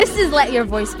This is Let Your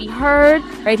Voice Be Heard,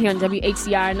 right here on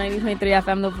WHCR 90.3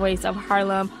 FM, the voice of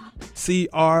Harlem.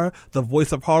 CR, the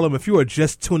voice of Harlem. If you are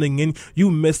just tuning in,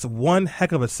 you missed one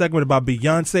heck of a segment about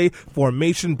Beyonce,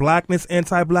 Formation, Blackness,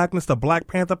 Anti-Blackness, the Black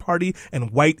Panther Party,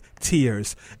 and White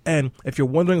Tears. And if you're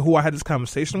wondering who I had this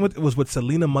conversation with, it was with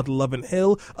Selena Mother Lovin'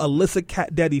 Hill, Alyssa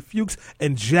Cat Daddy Fuchs,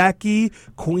 and Jackie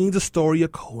Queens Astoria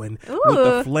Cohen with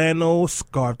the flannel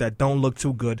scarf that don't look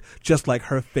too good, just like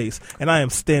her face. And I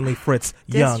am Stanley Fritz,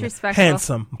 young,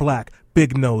 handsome, black,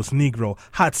 big nose, Negro,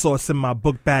 hot sauce in my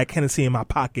book bag, Hennessy in my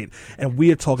pocket, and we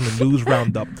are talking the news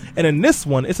roundup. And in this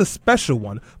one, it's a special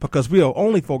one because we are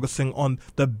only focusing on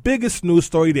the biggest news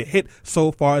story to hit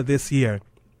so far this year.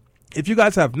 If you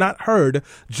guys have not heard,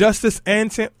 Justice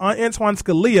Antonin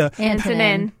Scalia,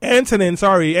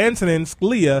 Antonin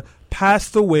Scalia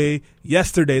passed away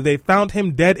yesterday. They found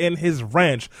him dead in his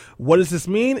ranch. What does this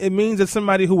mean? It means that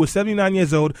somebody who was 79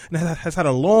 years old and has had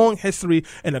a long history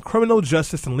in the criminal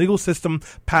justice and legal system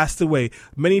passed away.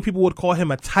 Many people would call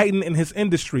him a titan in his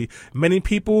industry. Many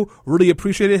people really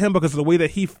appreciated him because of the way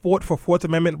that he fought for Fourth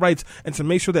Amendment rights and to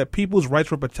make sure that people's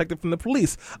rights were protected from the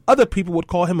police. Other people would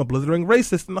call him a blithering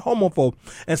racist and a homophobe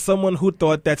and someone who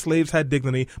thought that slaves had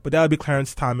dignity, but that would be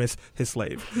Clarence Thomas, his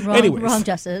slave. Wrong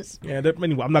justice. Yeah,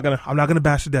 anyway, I'm not gonna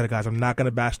bash the dead, guys. I'm not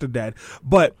gonna bash the dead.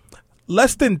 But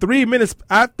less than 3 minutes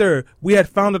after we had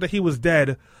found out that he was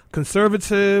dead,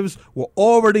 conservatives were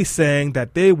already saying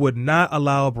that they would not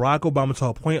allow Barack Obama to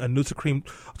appoint a new Supreme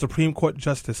Court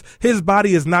justice. His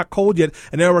body is not cold yet,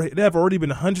 and there have already been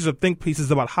hundreds of think pieces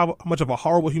about how much of a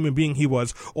horrible human being he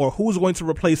was or who's going to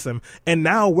replace him. And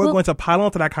now we're going to pile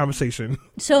onto that conversation.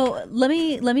 So let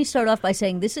me start off by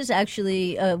saying this is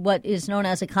actually what is known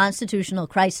as a constitutional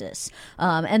crisis.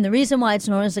 And the reason why it's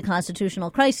known as a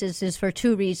constitutional crisis is for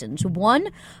two reasons. One,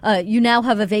 you now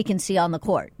have a vacancy on the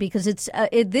court because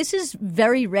this is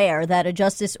very rare that a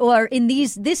justice, or in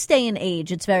this day and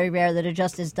age, it's very rare that a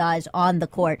justice dies on the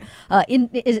court,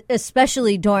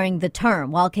 especially during the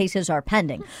term while cases are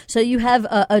pending. So you have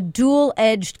a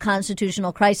dual-edged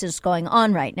constitutional crisis going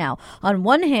on right now. On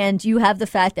one hand, you have the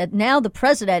fact that now the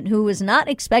president, who is not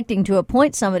expecting to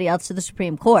appoint somebody else to the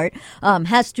Supreme Court,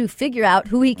 has to figure out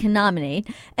who he can nominate,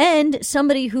 and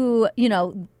somebody who,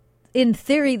 in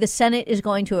theory, the Senate is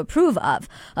going to approve of.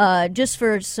 Just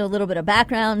for a little bit of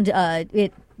background,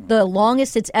 the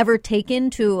longest it's ever taken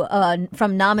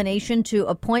from nomination to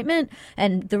appointment.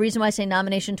 And the reason why I say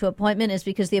nomination to appointment is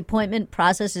because the appointment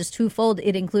process is twofold.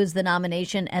 It includes the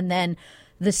nomination and then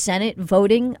the Senate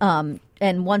voting.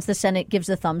 And once the Senate gives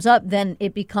a thumbs up, then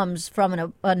it becomes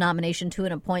from a nomination to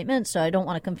an appointment. So I don't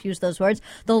want to confuse those words.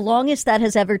 The longest that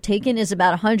has ever taken is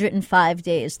about 105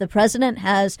 days. The president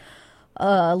has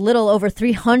a little over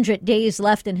 300 days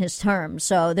left in his term.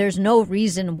 So there's no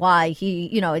reason why he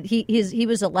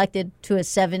was elected to an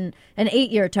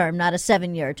 8-year term, not a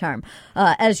 7-year term.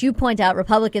 As you point out,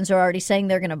 Republicans are already saying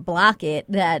they're going to block it,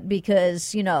 that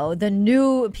because, the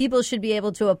new people should be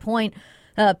able to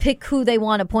pick who they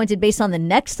want appointed based on the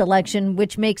next election,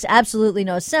 which makes absolutely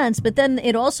no sense. But then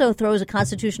it also throws a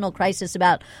constitutional crisis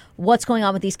about what's going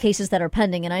on with these cases that are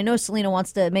pending. And I know Selena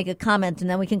wants to make a comment, and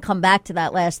then we can come back to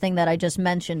that last thing that I just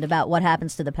mentioned about what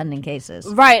happens to the pending cases.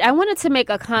 Right. I wanted to make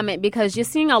a comment because you're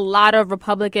seeing a lot of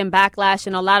Republican backlash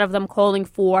and a lot of them calling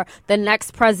for the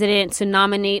next president to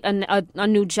nominate a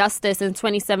new justice in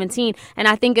 2017. And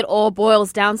I think it all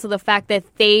boils down to the fact that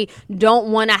they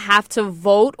don't want to have to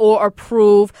vote or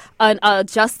approve a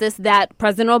justice that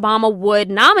President Obama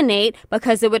would nominate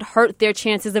because it would hurt their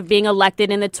chances of being elected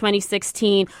in the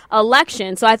 2016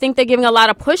 election. So I think they're giving a lot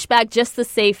of pushback just to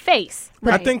save face.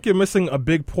 Right. I think you're missing a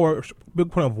big point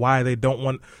of why they don't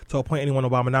want to appoint anyone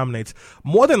Obama nominates.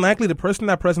 More than likely, the person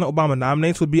that President Obama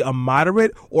nominates would be a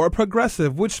moderate or a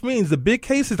progressive, which means the big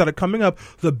cases that are coming up,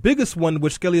 the biggest one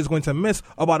which Scalia is going to miss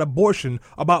about abortion,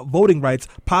 about voting rights,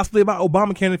 possibly about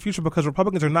Obamacare in the future because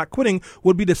Republicans are not quitting,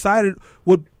 would be decided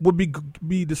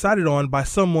on by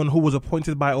someone who was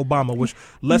appointed by Obama, which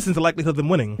lessens the likelihood of them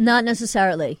winning. Not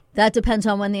necessarily. That depends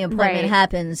on when the appointment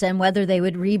happens and whether they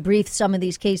would rebrief some of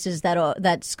these cases that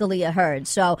Scalia heard.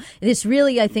 So this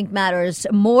really, I think, matters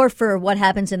more for what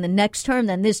happens in the next term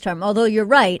than this term. Although you're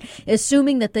right,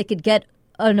 assuming that they could get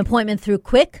an appointment through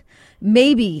quick,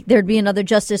 maybe there'd be another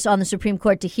justice on the Supreme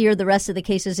Court to hear the rest of the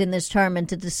cases in this term and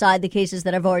to decide the cases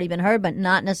that have already been heard, but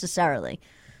not necessarily.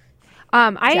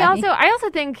 I also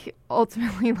think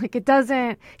ultimately,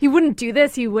 he wouldn't do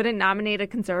this. He wouldn't nominate a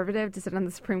conservative to sit on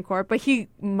the Supreme Court, but he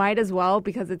might as well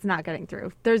because it's not getting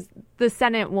through. The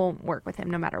Senate won't work with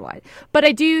him no matter what. But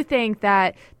I do think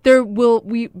that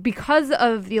because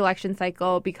of the election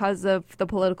cycle, because of the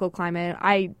political climate,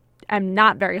 I am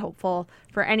not very hopeful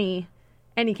for any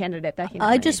any candidate that he I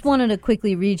nominates. just wanted to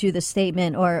quickly read you the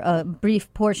statement, or a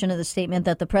brief portion of the statement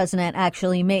that the president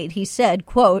actually made. He said,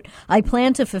 quote, "I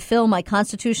plan to fulfill my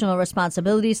constitutional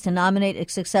responsibilities to nominate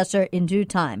a successor in due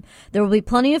time. There will be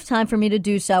plenty of time for me to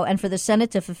do so and for the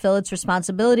Senate to fulfill its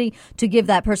responsibility to give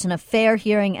that person a fair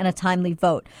hearing and a timely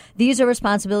vote. These are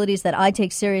responsibilities that I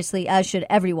take seriously, as should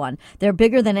everyone. They're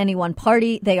bigger than any one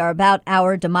party. They are about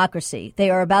our democracy. They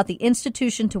are about the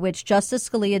institution to which Justice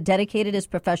Scalia dedicated his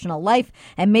professional life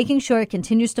and making sure it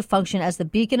continues to function as the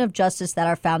beacon of justice that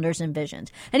our founders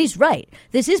envisioned." And he's right.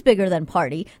 This is bigger than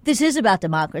party. This is about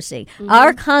democracy. Mm-hmm.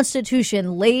 Our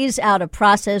Constitution lays out a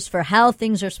process for how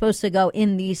things are supposed to go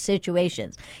in these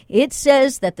situations. It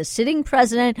says that the sitting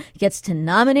president gets to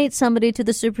nominate somebody to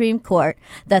the Supreme Court,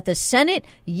 that the Senate,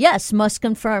 yes, must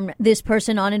confirm this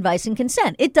person on advice and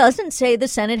consent. It doesn't say the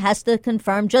Senate has to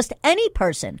confirm just any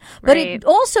person. But it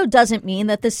also doesn't mean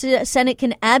that the Senate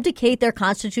can abdicate their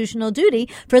constitutional duty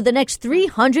for the next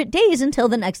 300 days until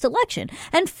the next election.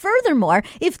 And furthermore,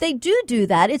 if they do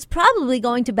that, it's probably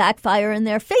going to backfire in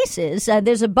their faces.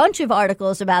 There's a bunch of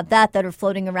articles about that are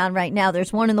floating around right now.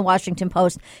 There's one in the Washington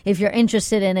Post. If you're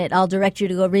interested in it, I'll direct you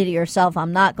to go read it yourself.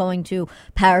 I'm not going to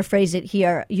paraphrase it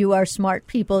here. You are smart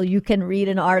people. You can read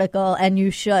an article, and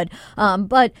you should.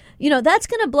 But, that's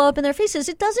going to blow up in their faces.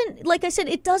 It doesn't, like I said,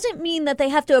 it doesn't mean that they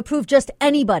have to approve just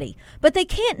anybody. But they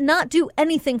can't not do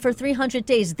anything for 300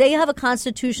 days. They have a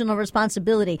constitutional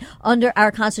responsibility under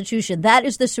our Constitution. That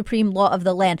is the supreme law of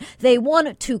the land. They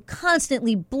want to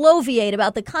constantly bloviate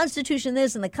about the Constitution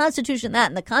this and the Constitution that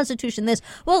and the Constitution this.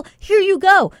 Well, here you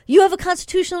go. You have a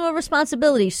constitutional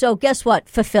responsibility. So guess what?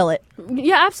 Fulfill it.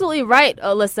 You're absolutely right,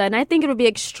 Alyssa. And I think it would be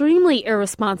extremely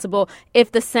irresponsible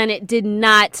if the Senate did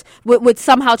not, would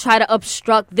somehow try to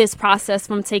obstruct this process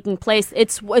from taking place.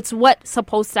 It's what's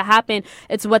supposed to happen.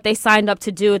 It's what they signed up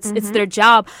to do. It's their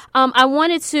job. I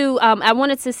wanted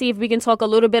to see if we can talk a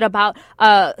little bit about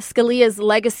Scalia's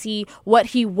legacy, what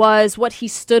he was, what he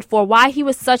stood for, why he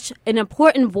was such an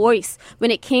important voice when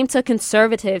it came to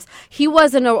conservatives. He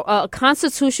was a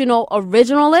constitutional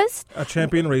originalist, a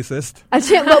champion racist.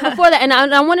 But before that, and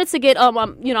I wanted to get, I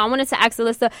wanted to ask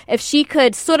Alyssa if she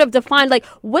could sort of define,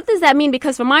 what does that mean?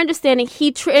 Because from my understanding,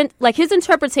 his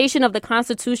interpretation of the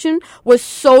Constitution was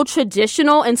so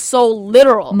traditional and so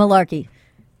literal. Malarkey.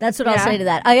 That's what I'll say to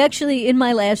that. I actually, in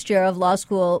my last year of law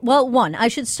school, I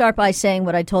should start by saying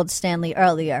what I told Stanley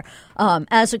earlier.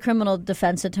 As a criminal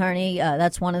defense attorney,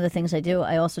 that's one of the things I do.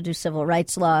 I also do civil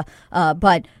rights law.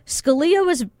 But Scalia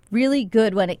was really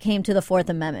good when it came to the Fourth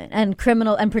Amendment and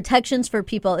criminal and protections for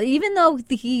people. Even though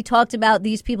he talked about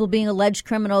these people being alleged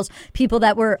criminals, people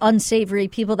that were unsavory,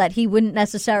 people that he wouldn't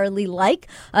necessarily like,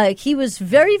 he was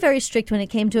very, very strict when it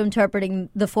came to interpreting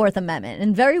the Fourth Amendment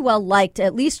and very well liked,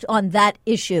 at least on that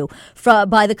issue,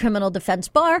 by the criminal defense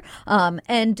bar,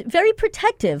 and very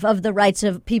protective of the rights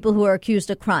of people who are accused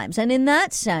of crimes. And in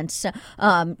that sense,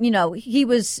 he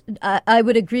was, I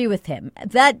would agree with him.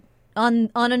 That on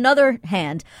another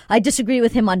hand, I disagree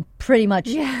with him on pretty much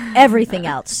everything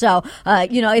else. So,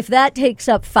 if that takes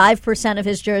up 5% of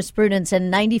his jurisprudence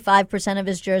and 95% of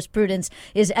his jurisprudence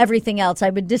is everything else, I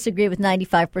would disagree with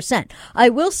 95%. I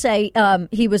will say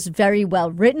he was very well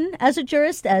written as a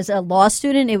jurist, as a law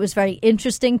student. It was very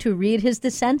interesting to read his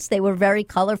dissents. They were very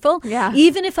colorful. Yeah.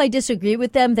 Even if I disagree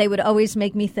with them, they would always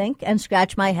make me think and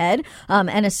scratch my head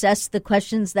and assess the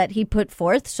questions that he put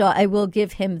forth. So I will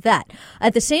give him that.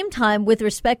 At the same time, with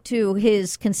respect to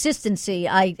his consistency,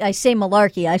 I say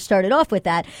malarkey. I started off with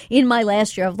that. In my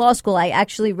last year of law school, I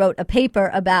actually wrote a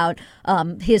paper about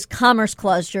his Commerce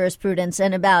Clause jurisprudence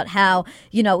and about how,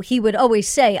 he would always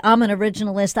say, I'm an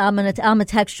originalist, I'm a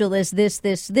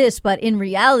textualist, this. But in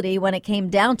reality, when it came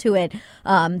down to it,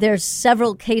 there's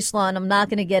several case law, and I'm not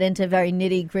going to get into very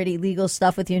nitty-gritty legal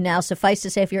stuff with you now. Suffice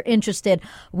to say, if you're interested,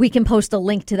 we can post a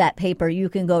link to that paper. You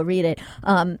can go read it.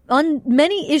 On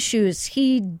many issues,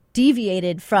 he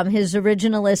deviated from his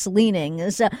originalist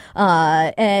leanings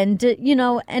and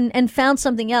found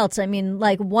something else. I mean,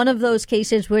 like one of those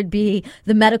cases would be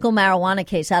the medical marijuana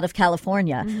case out of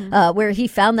California, where he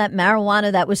found that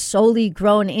marijuana that was solely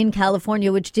grown in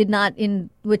California, which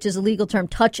is a legal term,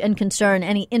 touch and concern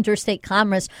any interstate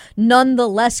commerce,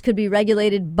 nonetheless could be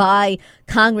regulated by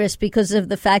Congress because of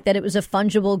the fact that it was a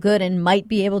fungible good and might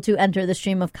be able to enter the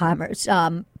stream of commerce.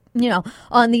 On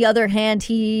the other hand,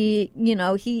 he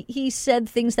said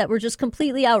things that were just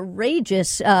completely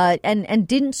outrageous and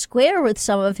didn't square with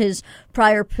some of his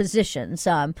prior positions.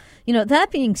 That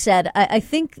being said, I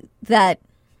think that,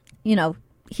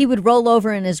 he would roll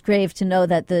over in his grave to know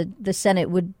that the Senate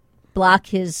would block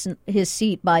his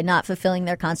seat by not fulfilling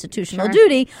their constitutional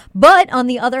duty. But on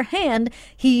the other hand,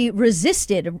 he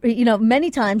resisted, many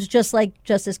times, just like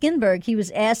Justice Ginsburg. He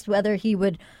was asked whether he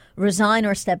would resign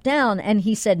or step down, and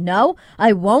he said, no,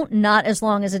 I won't, not as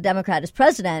long as a Democrat is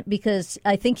president, because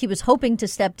I think he was hoping to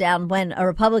step down when a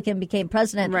Republican became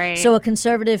president, so a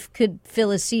conservative could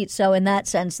fill his seat. So in that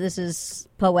sense, this is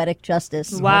poetic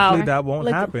justice. Wow. Hopefully that won't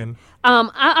happen.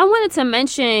 I wanted to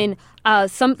mention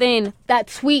something, that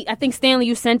tweet, I think, Stanley,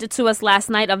 you sent it to us last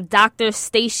night, of Dr.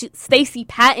 Stacey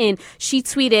Patton. She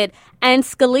tweeted, "And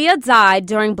Scalia died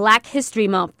during Black History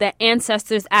Month, the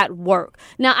ancestors at work."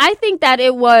 Now, I think that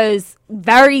it was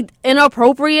very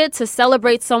inappropriate to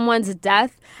celebrate someone's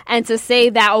death and to say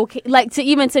that, okay, like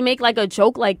to make like a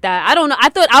joke like that. I don't know. I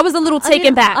thought I was a little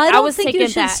taken back. I don't think you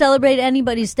should celebrate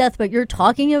anybody's death, but you're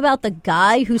talking about the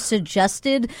guy who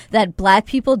suggested that Black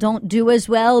people don't do as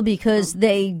well because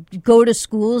they go to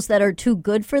schools that are too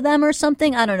good for them or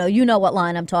something. I don't know. You know what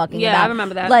line I'm talking about. Yeah, I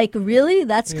remember that. Like, really?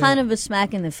 That's kind of a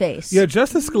smack in the face. Yeah,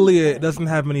 Justice Scalia doesn't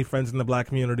have many friends in the Black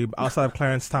community outside of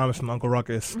Clarence Thomas and Uncle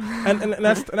Ruckus. And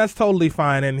that's totally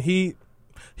fine. And he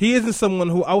isn't someone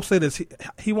who, I'll say this,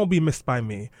 he won't be missed by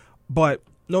me. But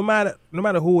no matter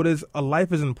who it is, a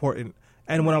life is important.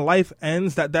 And when a life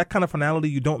ends, that kind of finality,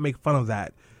 you don't make fun of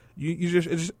that.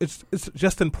 It's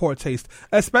just in poor taste,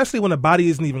 especially when the body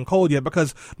isn't even cold yet,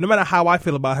 because no matter how I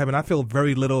feel about him, and I feel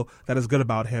very little that is good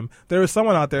about him, there is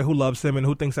someone out there who loves him and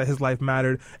who thinks that his life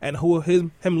mattered, and who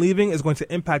him leaving is going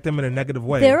to impact him in a negative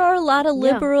way. There are a lot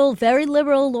of very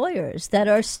liberal lawyers that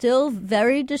are still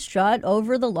very distraught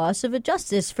over the loss of a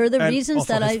justice for the reasons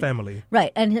that his family.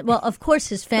 Right, and well, of course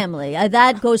his family.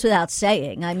 That goes without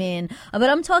saying. I mean, but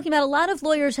I'm talking about a lot of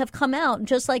lawyers have come out,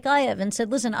 just like I have, and said,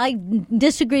 listen, I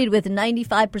disagreed with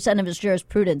 95% of his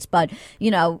jurisprudence, but,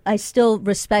 I still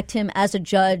respect him as a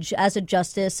judge, as a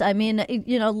justice. I mean,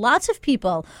 lots of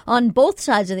people on both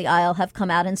sides of the aisle have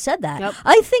come out and said that. Yep.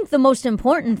 I think the most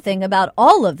important thing about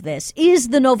all of this is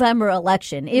the November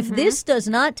election. If this does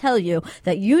not tell you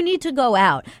that you need to go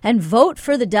out and vote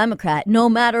for the Democrat, no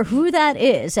matter who that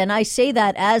is, and I say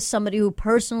that as somebody who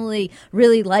personally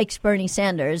really likes Bernie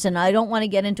Sanders, and I don't want to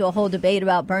get into a whole debate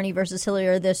about Bernie versus Hillary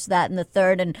or this, that, and the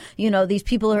third, and, these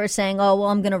people who are saying, oh, well,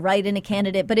 I'm going to write in a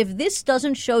candidate. But if this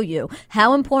doesn't show you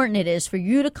how important it is for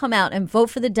you to come out and vote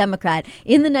for the Democrat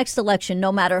in the next election,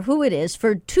 no matter who it is,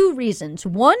 for two reasons.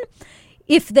 One,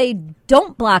 if they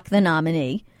don't block the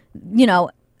nominee,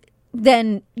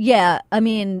 then,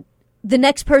 the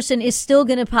next person is still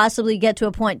going to possibly get to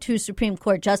appoint 2 Supreme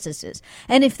Court justices.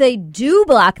 And if they do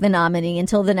block the nominee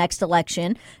until the next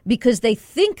election because they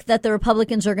think that the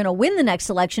Republicans are going to win the next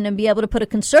election and be able to put a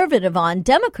conservative on,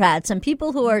 Democrats and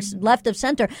people who are left of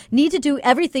center need to do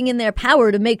everything in their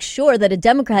power to make sure that a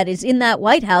Democrat is in that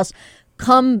White House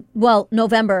come,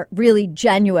 November, really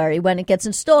January, when it gets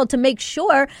installed, to make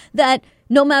sure that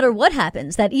no matter what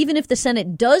happens, that even if the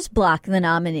Senate does block the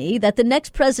nominee, that the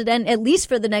next president, at least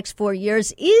for the next 4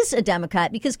 years, is a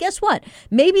Democrat. Because guess what?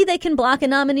 Maybe they can block a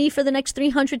nominee for the next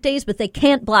 300 days, but they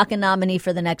can't block a nominee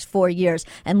for the next 4 years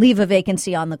and leave a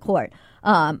vacancy on the court.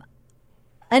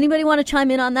 Anybody want to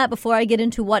chime in on that before I get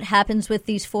into what happens with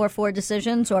these 4-4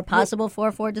 decisions or possible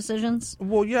 4-4 decisions?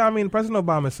 Well, yeah, President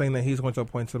Obama is saying that he's going to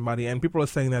appoint somebody, and people are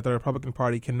saying that the Republican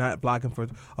Party cannot block him for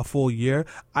a full year.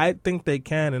 I think they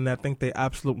can, and I think they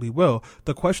absolutely will.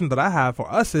 The question that I have for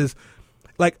us is,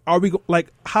 how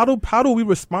do we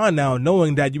respond now,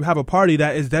 knowing that you have a party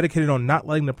that is dedicated on not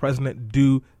letting the president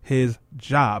do his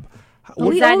job?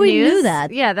 We already knew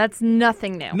that. Yeah, that's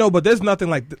nothing new. No, but there's nothing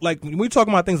like when we talk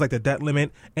about things like the debt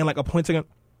limit and like appointing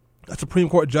a Supreme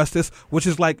Court justice, which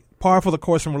is like par for the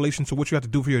course in relation to what you have to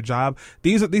do for your job.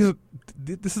 This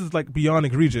is like beyond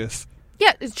egregious.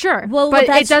 Yeah, sure. Well, but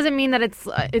it doesn't mean that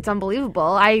it's unbelievable.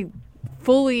 I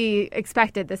fully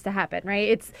expected this to happen, right?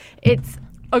 It's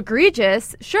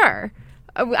egregious, sure.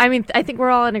 I think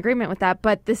we're all in agreement with that,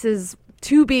 but this is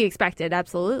to be expected,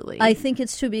 absolutely. I think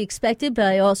it's to be expected, but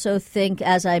I also think,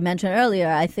 as I mentioned earlier,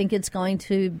 I think it's going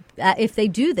to, if they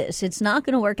do this, it's not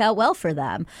going to work out well for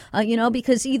them.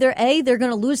 Because either A, they're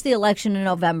going to lose the election in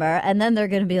November, and then they're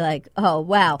going to be like, oh,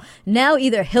 wow, now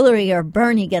either Hillary or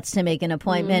Bernie gets to make an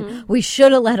appointment. We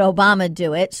should have let Obama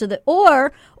do it. So that,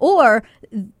 or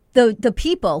the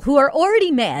people who are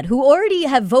already mad, who already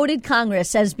have voted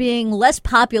Congress as being less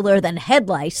popular than head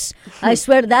lice. I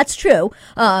swear that's true.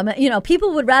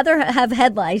 People would rather have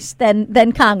head lice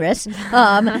than Congress.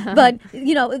 But,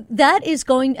 that is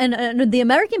going, and the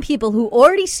American people who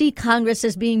already see Congress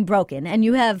as being broken, and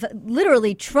you have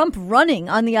literally Trump running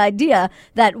on the idea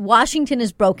that Washington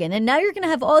is broken. And now you're going to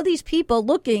have all these people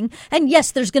looking, and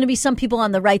yes, there's going to be some people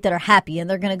on the right that are happy, and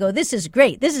they're going to go, this is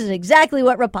great. This is exactly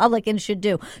what Republicans should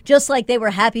do. Just like they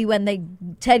were happy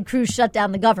when Ted Cruz shut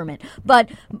down the government. But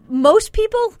most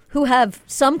people who have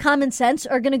some common sense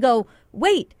are going to go,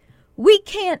 wait, we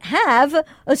can't have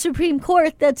a Supreme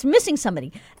Court that's missing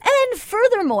somebody. And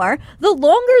furthermore, the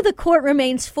longer the court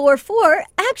remains 4-4,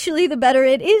 actually the better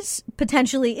it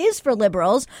potentially is for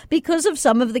liberals because of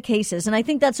some of the cases. And I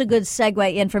think that's a good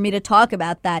segue in for me to talk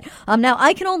about that. Now,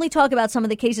 I can only talk about some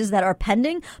of the cases that are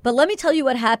pending, but let me tell you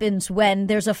what happens when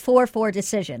there's a 4-4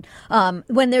 decision.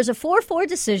 When there's a 4-4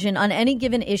 decision on any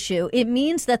given issue, it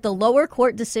means that the lower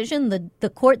court decision, the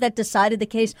court that decided the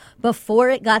case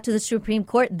before it got to the Supreme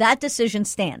Court, that decision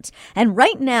stands. And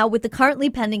right now, with the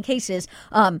currently pending cases,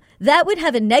 that would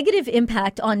have a negative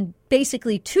impact on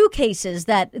basically two cases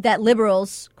that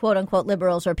liberals, quote unquote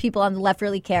liberals, or people on the left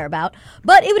really care about.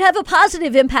 But it would have a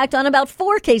positive impact on about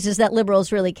 4 cases that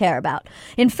liberals really care about.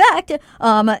 In fact,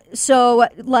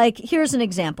 here's an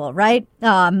example, right?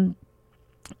 I'm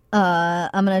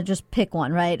going to just pick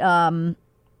one, right?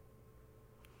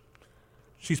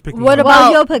 She's picking What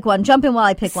about you pick one? Jump in while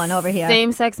I pick one over here.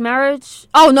 Same-sex marriage?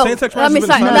 Oh, no. Same-sex marriage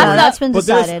that's been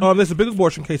decided. But there's a big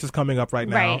abortion cases coming up right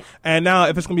now. Right. And now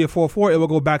if it's going to be a 4-4, it will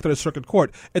go back to the circuit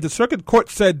court. If the circuit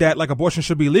court said that abortion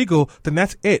should be legal, then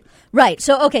that's it. Right.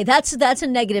 So, okay, that's a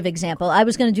negative example. I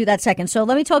was going to do that second. So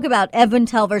let me talk about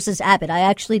Eventel versus Abbott. I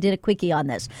actually did a quickie on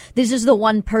this. This is the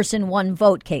one person, one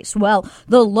vote case. Well,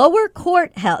 the lower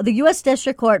court the U.S.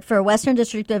 District Court for Western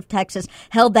District of Texas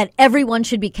held that everyone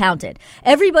should be counted.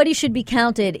 Everybody should be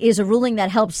counted is a ruling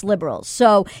that helps liberals.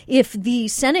 So if the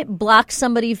Senate blocks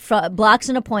blocks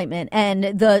an appointment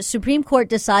and the Supreme Court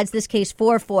decides this case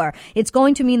 4-4, it's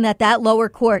going to mean that lower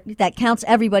court that counts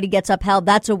everybody gets upheld.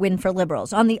 That's a win for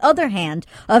liberals. On the other hand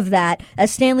of that,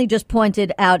 as Stanley just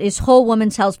pointed out, is Whole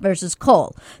Woman's Health versus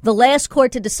Cole. The last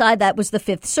court to decide that was the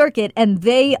Fifth Circuit, and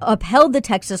they upheld the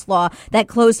Texas law that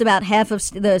closed about half of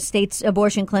the state's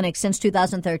abortion clinics since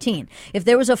 2013. If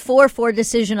there was a 4-4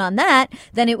 decision on that,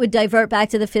 then it would divert back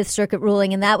to the Fifth Circuit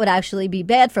ruling, and that would actually be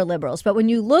bad for liberals. But when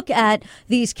you look at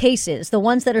these cases, the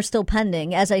ones that are still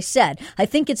pending, as I said, I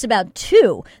think it's about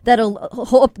 2 that'll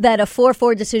hope that a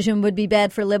 4-4 decision would be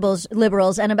bad for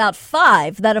liberals, and about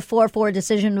 5 that a 4-4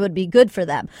 decision would be good for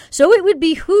them. So it would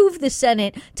behoove the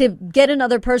Senate to get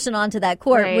another person onto that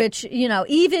court, right. Which,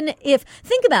 even if,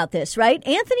 think about this, right?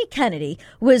 Anthony Kennedy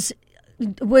was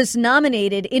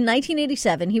nominated in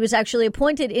 1987. He was actually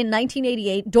appointed in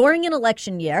 1988 during an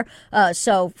election year.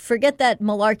 So forget that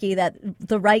malarkey that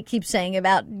the right keeps saying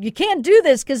about you can't do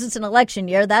this because it's an election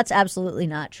year. That's absolutely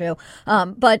not true.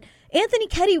 But Anthony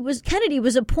Kennedy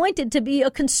was appointed to be a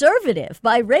conservative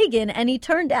by Reagan, and he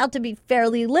turned out to be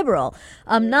fairly liberal.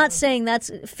 I'm not saying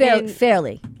that's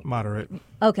fairly. Moderate.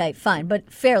 Okay, fine,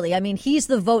 but fairly. I mean, he's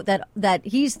the vote that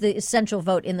he's the essential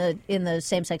vote in the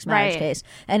same-sex marriage case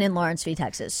and in Lawrence v.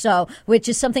 Texas. So, which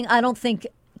is something I don't think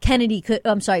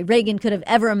Reagan could have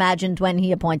ever imagined when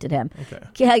he appointed him.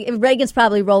 Okay. Reagan's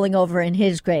probably rolling over in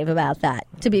his grave about that,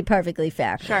 to be perfectly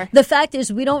fair. Sure. The fact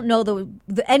is, we don't know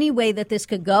any way that this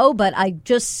could go, but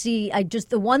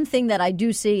the one thing that I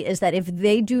do see is that if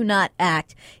they do not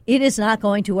act, it is not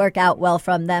going to work out well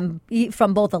from them,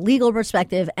 from both a legal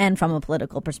perspective and from a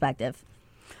political perspective.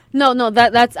 No,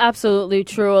 that's absolutely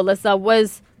true, Alyssa.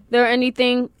 Was there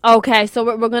anything? Okay, so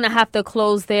we're going to have to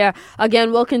close there.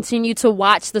 Again, we'll continue to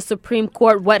watch the Supreme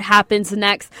Court, what happens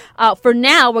next. For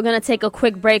now, we're going to take a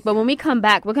quick break, but when we come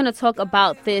back, we're going to talk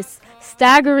about this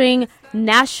staggering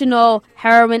national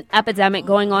heroin epidemic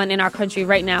going on in our country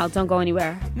right now. Don't go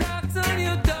anywhere.